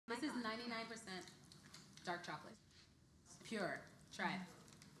99% dark chocolate. Pure. Try it.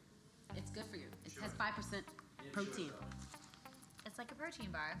 It's good for you. It has 5% protein. It's like a protein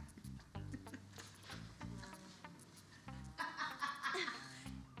bar.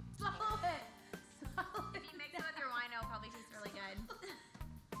 Swallow it. Swallow If you mix it with your wine, it'll probably taste really good.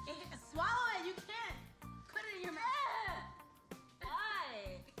 Swallow it. You can't. Put it in your mouth.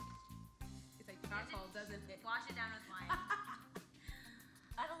 Why? It's like charcoal doesn't hit. Wash it down with wine.